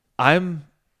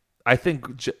 I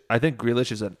think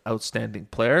Grealish is an outstanding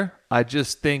player. I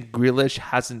just think Grealish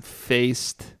hasn't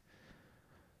faced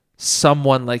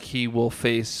someone like he will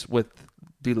face with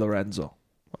Di Lorenzo.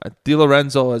 Di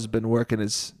Lorenzo has been working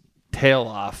his tail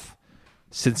off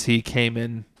since he came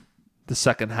in the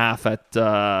second half of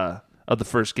the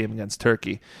first game against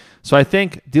Turkey. So I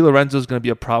think Di Lorenzo is going to be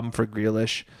a problem for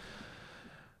Grealish.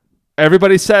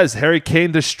 Everybody says Harry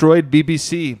Kane destroyed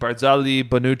BBC, Barzagli,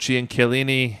 Bonucci, and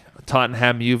Chiellini,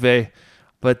 Tottenham, Juve.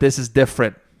 But this is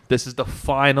different. This is the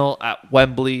final at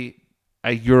Wembley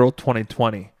at Euro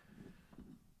 2020.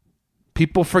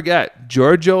 People forget,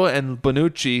 Giorgio and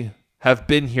Bonucci have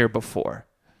been here before.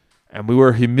 And we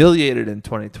were humiliated in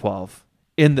 2012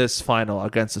 in this final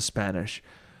against the Spanish.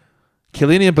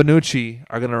 Chiellini and Bonucci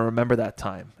are going to remember that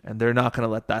time, and they're not going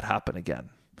to let that happen again.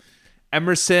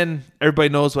 Emerson, everybody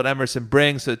knows what Emerson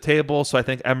brings to the table, so I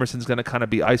think Emerson's going to kind of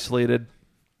be isolated.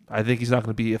 I think he's not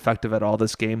going to be effective at all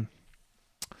this game.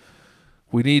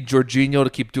 We need Jorginho to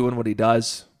keep doing what he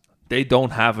does. They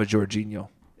don't have a Jorginho.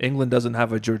 England doesn't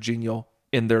have a Jorginho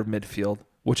in their midfield,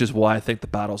 which is why I think the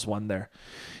battle's won there.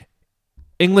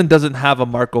 England doesn't have a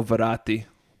Marco Verratti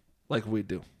like we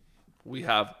do. We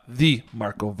have the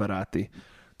Marco Verratti.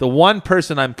 The one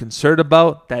person I'm concerned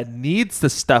about that needs to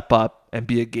step up and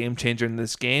be a game changer in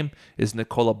this game is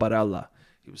Nicola Barella.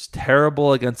 He was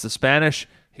terrible against the Spanish.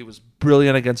 He was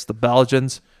brilliant against the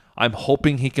Belgians. I'm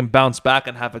hoping he can bounce back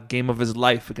and have a game of his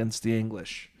life against the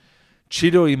English.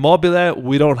 Ciro Immobile,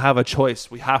 we don't have a choice.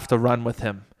 We have to run with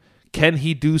him. Can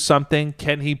he do something?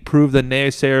 Can he prove the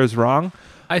naysayers wrong?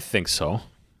 I think so.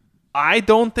 I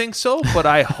don't think so, but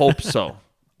I hope so.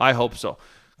 I hope so.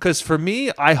 Because for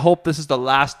me, I hope this is the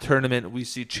last tournament we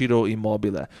see Ciro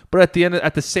Immobile. But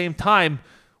at the same time,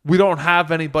 we don't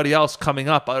have anybody else coming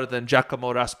up other than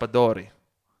Giacomo Raspadori.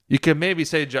 You can maybe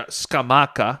say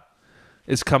Scamacca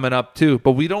is coming up too,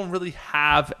 but we don't really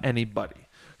have anybody.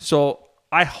 So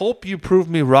I hope you prove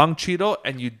me wrong, Ciro,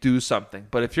 and you do something.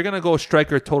 But if you're going to go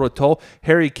striker toe-to-toe,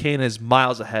 Harry Kane is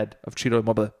miles ahead of Ciro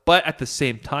Immobile. But at the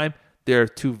same time, they're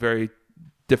two very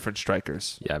different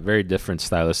strikers. Yeah, very different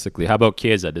stylistically. How about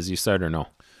Chiesa? Does he start or no?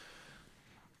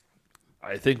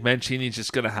 I think Mancini's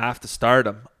just going to have to start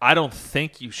him. I don't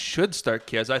think you should start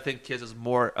Chiesa. I think Chiesa's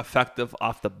more effective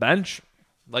off the bench.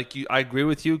 I agree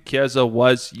with you. Chiesa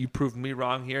you proved me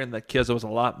wrong here, and that Chiesa was a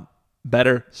lot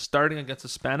better starting against the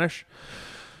Spanish.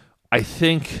 I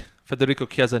think Federico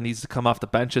Chiesa needs to come off the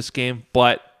bench this game,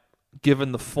 but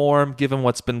given the form, given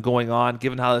what's been going on,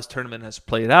 given how this tournament has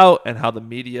played out, and how the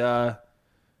media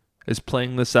is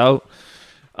playing this out,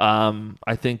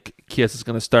 I think Chiesa is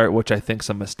going to start, which I think is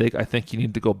a mistake. I think you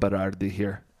need to go Berardi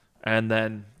here. And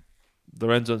then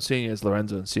Lorenzo Insigne is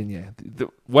Lorenzo Insigne.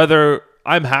 Whether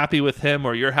I'm happy with him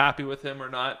or you're happy with him or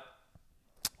not,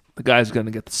 the guy's going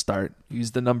to get the start.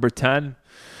 He's the number 10.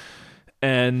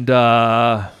 And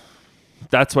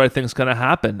that's what I think is going to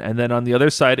happen. And then on the other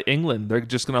side, England, they're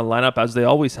just going to line up as they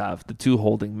always have, the two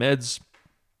holding mids.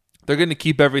 They're going to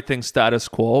keep everything status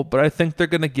quo, but I think they're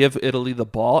going to give Italy the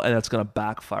ball, and that's going to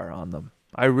backfire on them.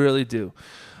 I really do.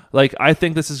 I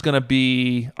think this is going to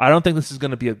be... I don't think this is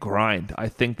going to be a grind. I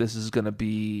think this is going to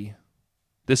be...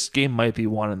 This game might be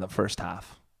won in the first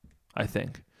half, I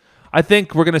think. I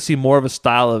think we're going to see more of a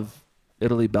style of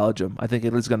Italy-Belgium. I think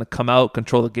Italy's going to come out,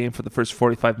 control the game for the first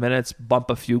 45 minutes, bump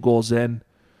a few goals in,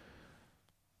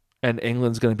 and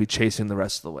England's going to be chasing the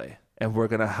rest of the way. And we're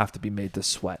going to have to be made to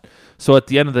sweat. So at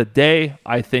the end of the day,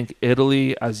 I think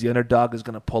Italy, as the underdog, is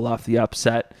going to pull off the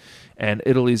upset, and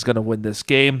Italy's going to win this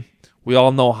game. We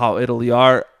all know how Italy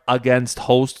are against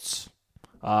hosts.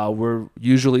 We're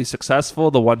usually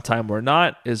successful. The one time we're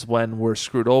not is when we're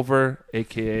screwed over,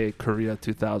 a.k.a. Korea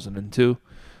 2002.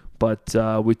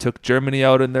 But we took Germany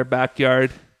out in their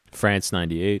backyard. France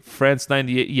 98. France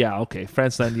 98. Yeah, okay.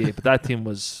 France 98. But that team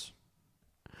was...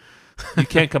 You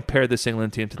can't compare this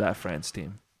England team to that France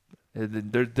team.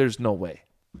 There's no way.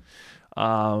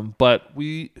 But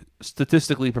we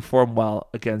statistically perform well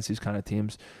against these kind of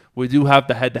teams. We do have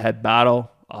the head-to-head battle.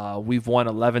 We've won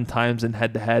 11 times in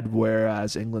head-to-head,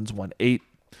 whereas England's won 8.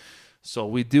 So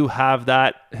we do have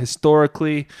that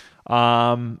historically.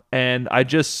 And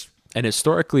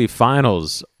historically,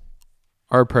 finals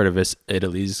are part of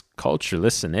Italy's culture.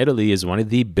 Listen, Italy is one of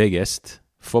the biggest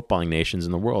footballing nations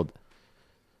in the world.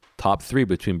 Top 3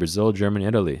 between Brazil, Germany,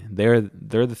 Italy. They're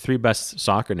the 3 best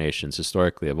soccer nations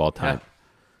historically of all time. Yeah.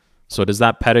 So does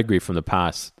that pedigree from the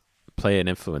past play an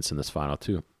influence in this final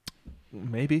too?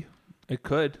 Maybe. It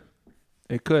could.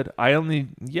 I don't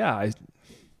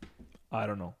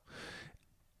know.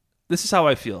 This is how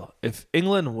I feel. If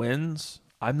England wins,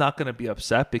 I'm not going to be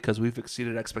upset because we've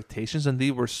exceeded expectations and they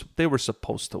were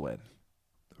supposed to win.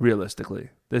 Realistically,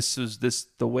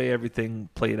 the way everything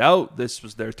played out. This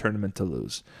was their tournament to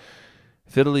lose.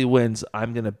 If Italy wins,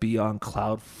 I'm gonna be on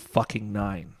cloud fucking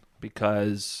 9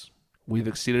 because we've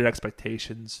exceeded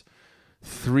expectations.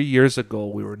 3 years ago,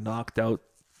 we were knocked out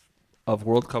of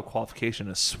World Cup qualification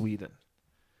as Sweden,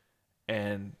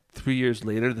 and 3 years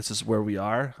later, this is where we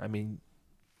are. I mean,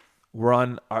 we're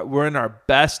in our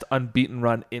best unbeaten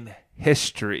run in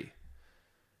history.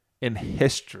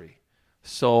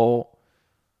 So.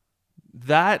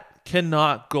 That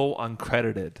cannot go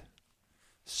uncredited.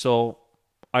 So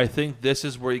I think this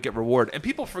is where you get rewarded. And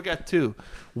people forget, too,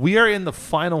 we are in the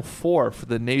Final Four for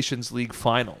the Nations League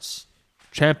Finals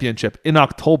Championship in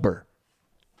October.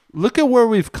 Look at where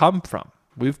we've come from.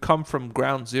 We've come from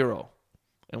ground zero.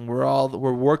 And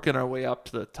we're working our way up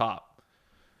to the top.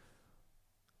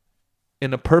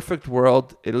 In a perfect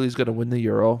world, Italy's going to win the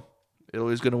Euro.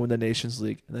 Italy's going to win the Nations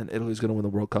League. And then Italy's going to win the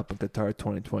World Cup in Qatar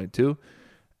 2022.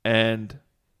 And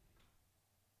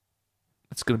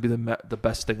it's going to be the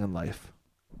best thing in life.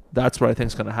 That's what I think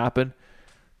is going to happen.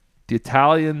 The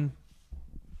Italian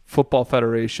Football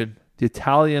Federation, the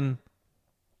Italian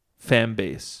fan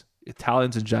base,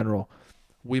 Italians in general,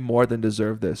 we more than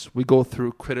deserve this. We go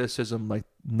through criticism like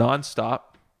nonstop.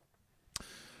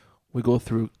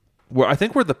 I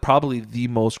think we're probably the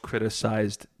most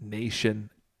criticized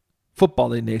nation,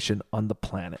 footballing nation on the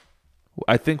planet.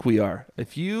 I think we are.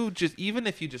 Even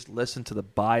if you just listen to the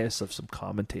bias of some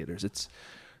commentators, it's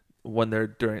when they're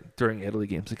during Italy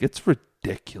games, it's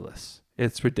ridiculous.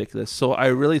 It's ridiculous. So I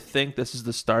really think this is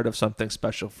the start of something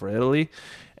special for Italy,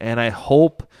 and I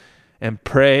hope and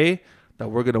pray that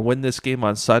we're going to win this game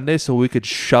on Sunday so we could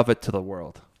shove it to the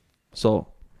world. So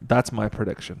that's my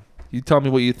prediction. You tell me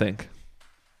what you think.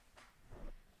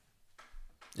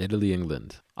 Italy,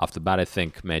 England. Off the bat, I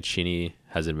think Mancini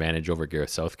has advantage over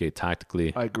Gareth Southgate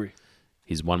tactically. I agree.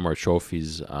 He's won more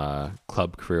trophies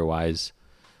club career-wise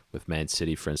with Man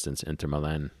City, for instance, Inter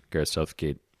Milan. Gareth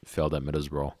Southgate failed at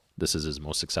Middlesbrough. This is his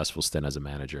most successful stint as a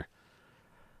manager.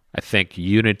 I think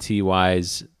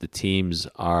unity-wise, the teams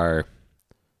are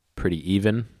pretty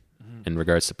even in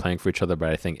regards to playing for each other, but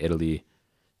I think Italy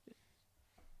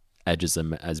edges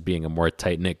them as being a more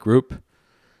tight-knit group.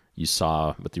 You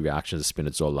saw with the reactions of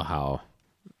Spinazzola how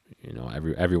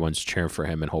Everyone's cheering for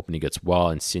him and hoping he gets well.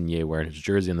 Insigne wearing his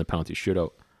jersey in the penalty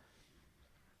shootout.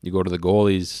 You go to the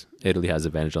goalies. Italy has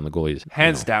advantage on the goalies.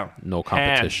 Hands down. No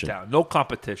competition. Hands down. No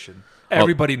competition.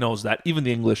 Everybody knows that. Even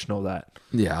the English know that.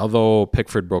 Yeah, although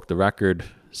Pickford broke the record,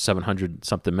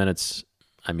 700-something minutes.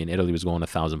 I mean, Italy was going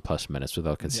 1,000+ minutes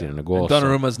without conceding a goal. And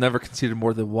Donnarumma's never conceded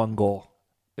more than one goal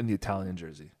in the Italian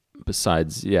jersey.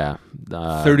 Besides,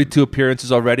 32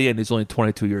 appearances already, and he's only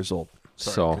 22 years old.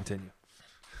 Sorry, continue.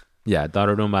 Yeah,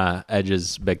 Donnarumma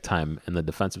edges big time in the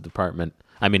defensive department.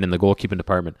 I mean, in the goalkeeping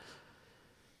department.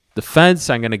 Defense,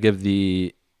 I'm going to give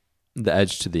the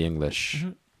edge to the English.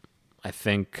 Mm-hmm. I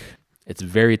think it's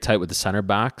very tight with the center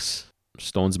backs.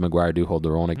 Stones and Maguire do hold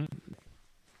their own. Mm-hmm.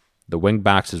 The wing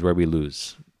backs is where we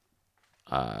lose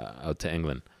out to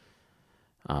England.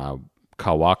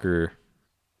 Kyle Walker,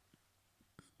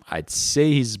 I'd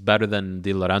say he's better than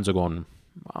Di Lorenzo going,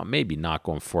 maybe not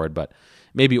going forward, but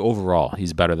maybe overall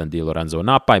he's better than Di Lorenzo.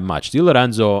 Not by much. Di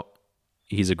Lorenzo,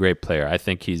 he's a great player. I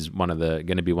think he's going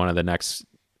to be one of the next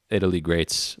Italy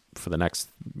greats for the next,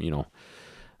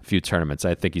 few tournaments.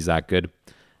 I think he's that good.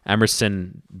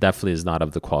 Emerson definitely is not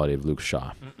of the quality of Luke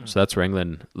Shaw. Mm-mm. So that's where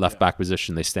England left back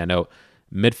position, they stand out.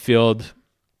 Midfield,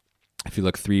 if you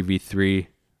look 3v3,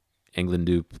 England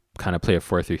do kind of play a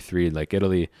 4-3-3 like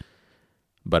Italy.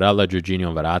 Barella, Jorginho,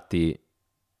 and Verratti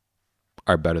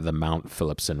are better than Mount,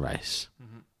 Phillips, and Rice.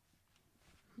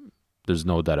 Mm-hmm. There's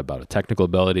no doubt about it. Technical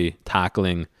ability,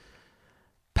 tackling,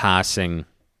 passing,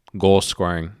 goal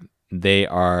scoring, they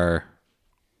are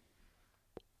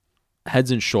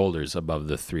heads and shoulders above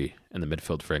the three in the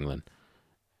midfield for England.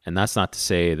 And that's not to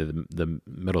say that the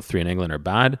middle three in England are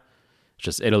bad. It's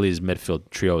just Italy's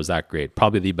midfield trio is that great.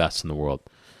 Probably the best in the world.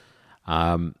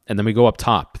 And then we go up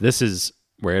top. This is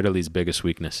where Italy's biggest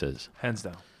weakness is. Hands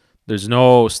down. There's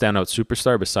no standout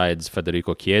superstar besides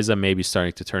Federico Chiesa, maybe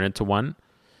starting to turn into one.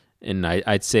 And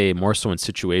I'd say more so in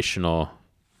situational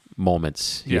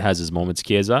moments. He has his moments,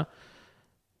 Chiesa.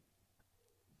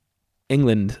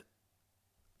 England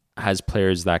has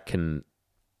players that can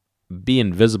be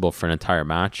invisible for an entire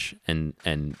match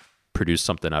and produce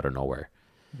something out of nowhere.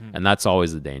 Mm-hmm. And that's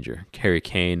always the danger. Harry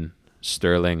Kane,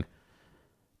 Sterling,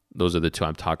 those are the two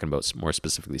I'm talking about more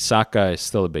specifically. Saka is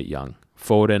still a bit young.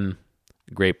 Foden,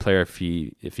 great player if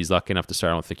he's lucky enough to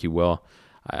start. I don't think he will.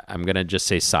 I'm going to just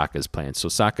say Saka is playing. So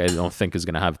Saka I don't think is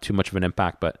going to have too much of an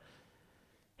impact, but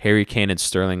Harry Kane and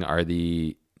Sterling are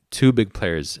the two big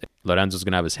players. Lorenzo's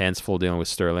going to have his hands full dealing with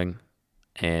Sterling,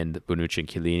 and Bonucci and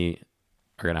Chiellini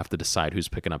are going to have to decide who's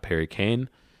picking up Harry Kane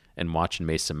and watching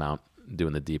Mason Mount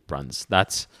doing the deep runs.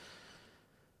 That's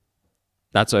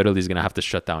how Italy's going to have to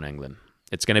shut down England.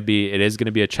 It is going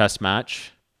to be a chess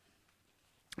match,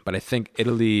 but I think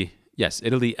Italy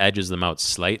edges them out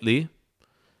slightly.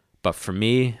 But for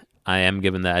me, I am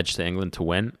giving the edge to England to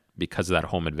win because of that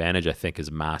home advantage. I think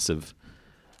is massive.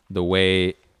 The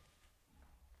way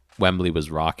Wembley was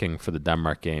rocking for the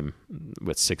Denmark game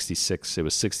with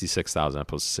 66,000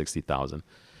 opposed to 60,000.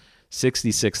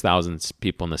 66,000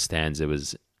 people in the stands. It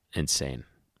was insane.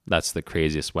 That's the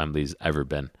craziest Wembley's ever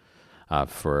been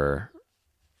for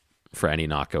any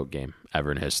knockout game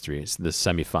ever in history. It's the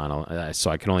semifinal.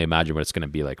 So I can only imagine what it's going to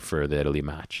be like for the Italy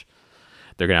match.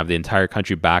 They're going to have the entire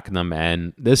country backing them,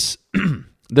 and this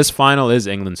final is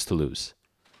England's to lose.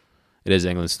 It is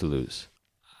England's to lose.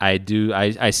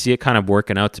 I see it kind of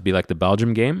working out to be like the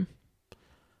Belgium game.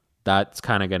 That's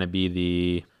kind of going to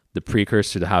be the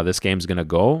precursor to how this game's going to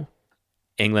go.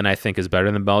 England, I think, is better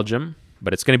than Belgium,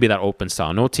 but it's going to be that open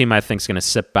style. No team, I think, is going to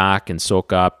sit back and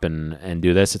soak up and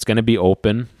do this. It's going to be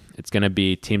open. It's going to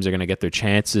be teams are going to get their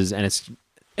chances, and it's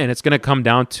going to come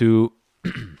down to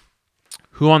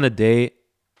who on the day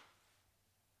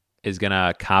is going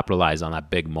to capitalize on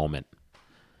that big moment.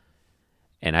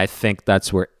 And I think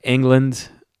that's where England,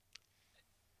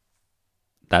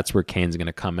 that's where Kane's going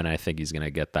to come in. I think he's going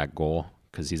to get that goal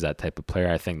because he's that type of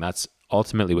player. I think that's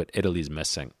ultimately what Italy's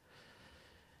missing,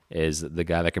 is the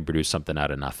guy that can produce something out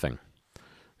of nothing.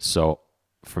 So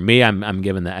for me, I'm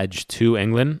giving the edge to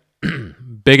England.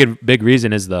 Big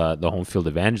reason is the home field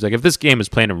advantage. Like if this game is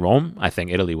playing in Rome, I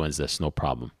think Italy wins this, no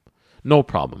problem.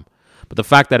 But the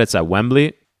fact that it's at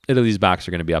Wembley, Italy's backs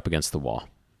are going to be up against the wall.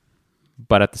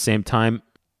 But at the same time,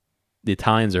 the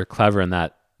Italians are clever in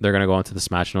that they're going to go into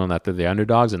this match knowing that they're the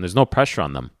underdogs and there's no pressure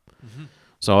on them. Mm-hmm.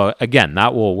 So again,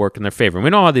 that will work in their favor. And we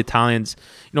know how the Italians,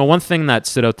 one thing that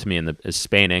stood out to me in the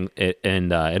Spain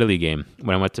and Italy game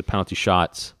when I went to penalty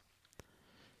shots,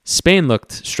 Spain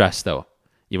looked stressed out.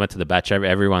 You went to the bench,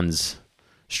 everyone's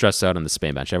stressed out on the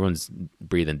Spain bench. Everyone's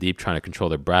breathing deep, trying to control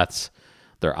their breaths.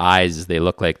 Their eyes, they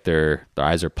look like their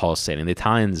eyes are pulsating. The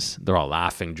Italians, they're all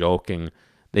laughing, joking.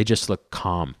 They just look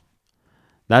calm.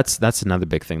 That's another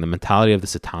big thing. The mentality of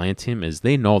this Italian team is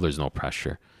they know there's no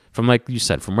pressure. From, like you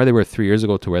said, from where they were 3 years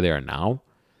ago to where they are now,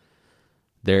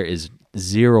 there is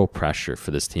zero pressure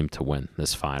for this team to win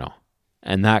this final.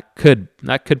 And that could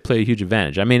play a huge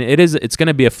advantage. I mean, it's going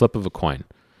to be a flip of a coin.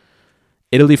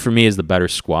 Italy, for me, is the better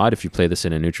squad. If you play this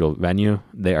in a neutral venue,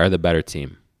 they are the better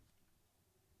team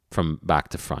from back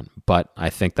to front. But I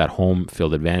think that home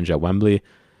field advantage at Wembley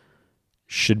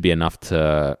should be enough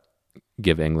to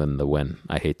give England the win.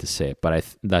 I hate to say it, but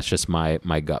that's just my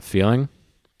gut feeling.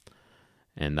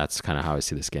 And that's kind of how I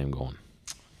see this game going.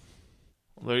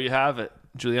 Well, there you have it.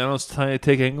 Giuliano's telling you to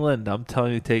take England. I'm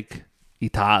telling you to take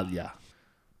Italia.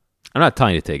 I'm not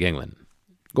telling you to take England.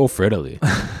 Go for Italy.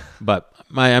 But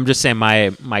I'm just saying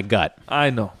my gut. I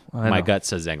know. My gut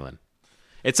says England.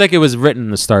 It's like it was written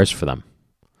in the stars for them.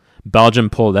 Belgium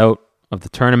pulled out of the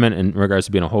tournament in regards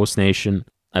to being a host nation.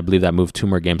 I believe that moved 2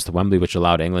 more games to Wembley, which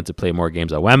allowed England to play more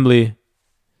games at Wembley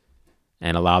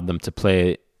and allowed them to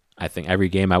play, I think, every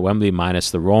game at Wembley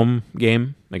minus the Rome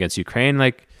game against Ukraine.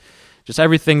 Like, just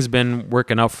everything's been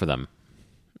working out for them.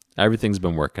 Everything's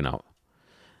been working out.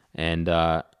 And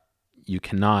you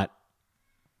cannot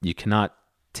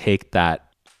take that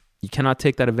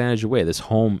advantage away. This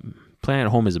playing at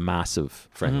home is massive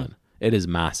for England. It is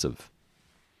massive.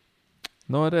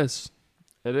 No, it is.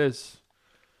 It is.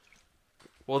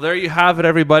 Well, there you have it,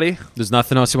 everybody. There's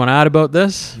nothing else you want to add about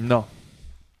this? No.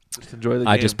 Just enjoy the game.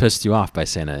 I just pissed you off by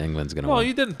saying that England's going to win. Well,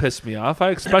 you didn't piss me off.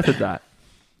 I expected that.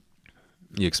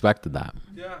 You expected that.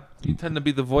 Yeah. You tend to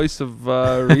be the voice of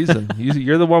reason.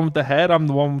 You're the one with the head. I'm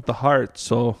the one with the heart.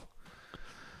 So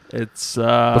it's...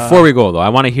 Before we go, though, I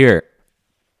want to hear...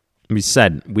 We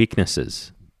said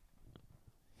weaknesses.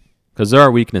 Because there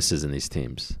are weaknesses in these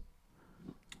teams.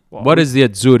 Well, what is the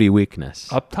Azzurri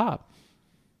weakness? Up top.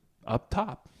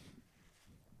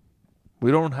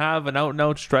 We don't have an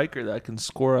out-and-out striker that can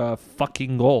score a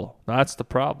fucking goal. That's the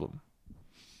problem.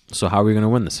 So how are we going to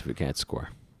win this if we can't score?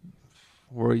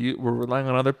 We're relying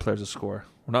on other players to score.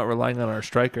 We're not relying on our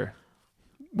striker.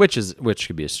 Which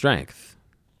could be a strength.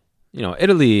 You know,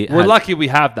 Italy... We're lucky we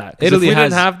have that. If we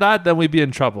didn't have that, then we'd be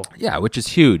in trouble. Yeah, which is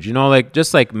huge. You know, like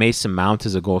just like Mason Mount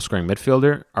is a goal-scoring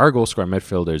midfielder, our goal-scoring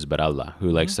midfielder is Barella, who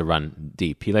likes to run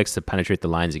deep. He likes to penetrate the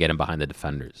lines and get in behind the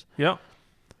defenders. Yeah.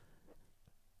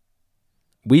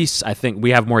 I think we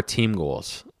have more team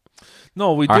goals.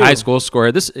 No, we do. Our highest goal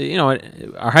scorer.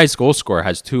 Our highest goal scorer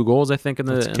has 2 goals. I think in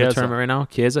the tournament right now.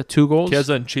 Chiesa 2 goals.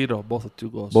 Chiesa and Cheeto both with 2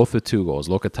 goals. Both with 2 goals.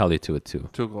 Locatelli 2 with 2.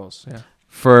 2 goals. Yeah.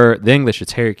 For the English,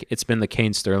 it's been the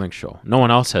Kane Sterling show. No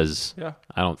one else has. Yeah.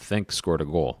 I don't think scored a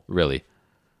goal really,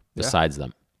 besides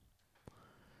them.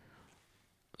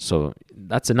 So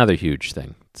that's another huge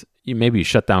thing. Maybe you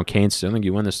shut down Kane Sterling,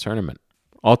 you win this tournament.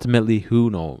 Ultimately, who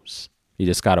knows? You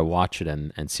just got to watch it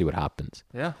and see what happens.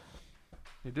 Yeah,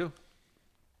 you do.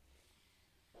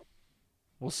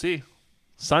 We'll see.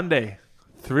 Sunday,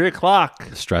 3:00.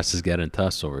 The stress is getting to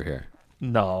us over here.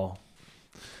 No.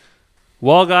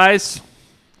 Well, guys,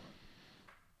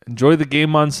 enjoy the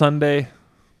game on Sunday.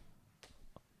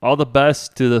 All the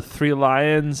best to the 3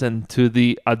 Lions and to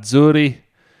the Azzurri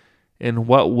in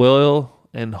what will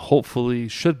and hopefully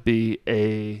should be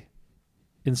a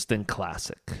instant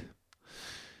classic.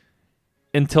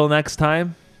 Until next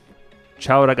time,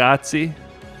 ciao ragazzi,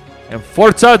 and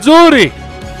Forza Azzurri!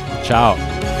 Ciao.